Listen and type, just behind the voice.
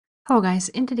Hello guys,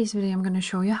 in today's video I'm going to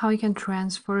show you how you can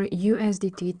transfer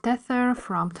USDT Tether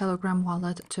from Telegram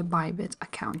wallet to Bybit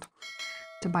account,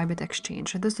 to Bybit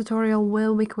exchange. This tutorial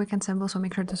will be quick and simple, so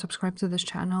make sure to subscribe to this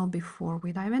channel before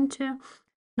we dive into.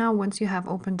 Now, once you have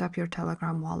opened up your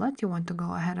Telegram wallet, you want to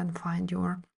go ahead and find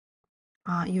your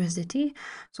USDT.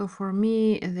 So for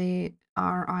me, they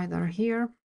are either here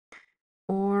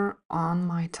or on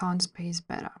my Space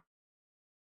Beta,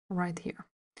 right here.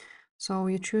 So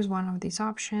you choose one of these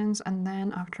options, and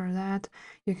then after that,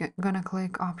 you're gonna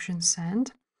click option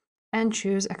send and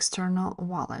choose external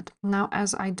wallet. Now,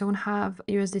 as I don't have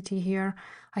USDT here,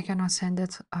 I cannot send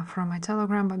it from my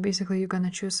Telegram, but basically you're gonna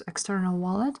choose external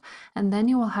wallet, and then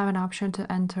you will have an option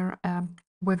to enter a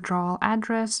withdrawal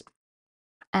address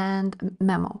and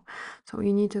memo. So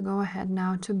you need to go ahead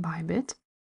now to Bybit,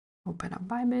 open up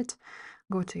Bybit,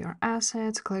 go to your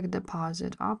assets, click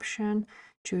deposit option,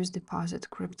 choose deposit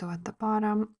crypto at the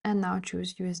bottom, and now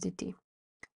choose USDT.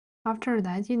 After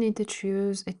that, you need to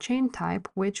choose a chain type,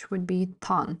 which would be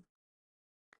TON,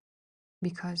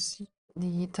 because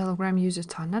the Telegram uses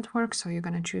TON network. So you're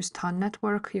going to choose TON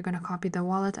network. You're going to copy the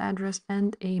wallet address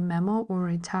and a memo or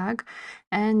a tag,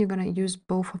 and you're going to use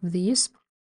both of these.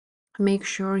 Make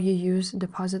sure you use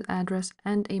deposit address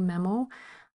and a memo,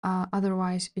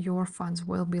 otherwise your funds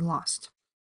will be lost.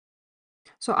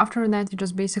 So after that, you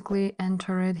just basically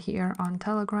enter it here on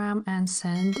Telegram and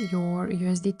send your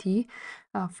USDT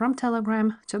from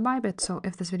Telegram to Bybit. So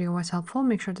if this video was helpful,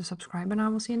 make sure to subscribe, and I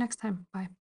will see you next time. Bye.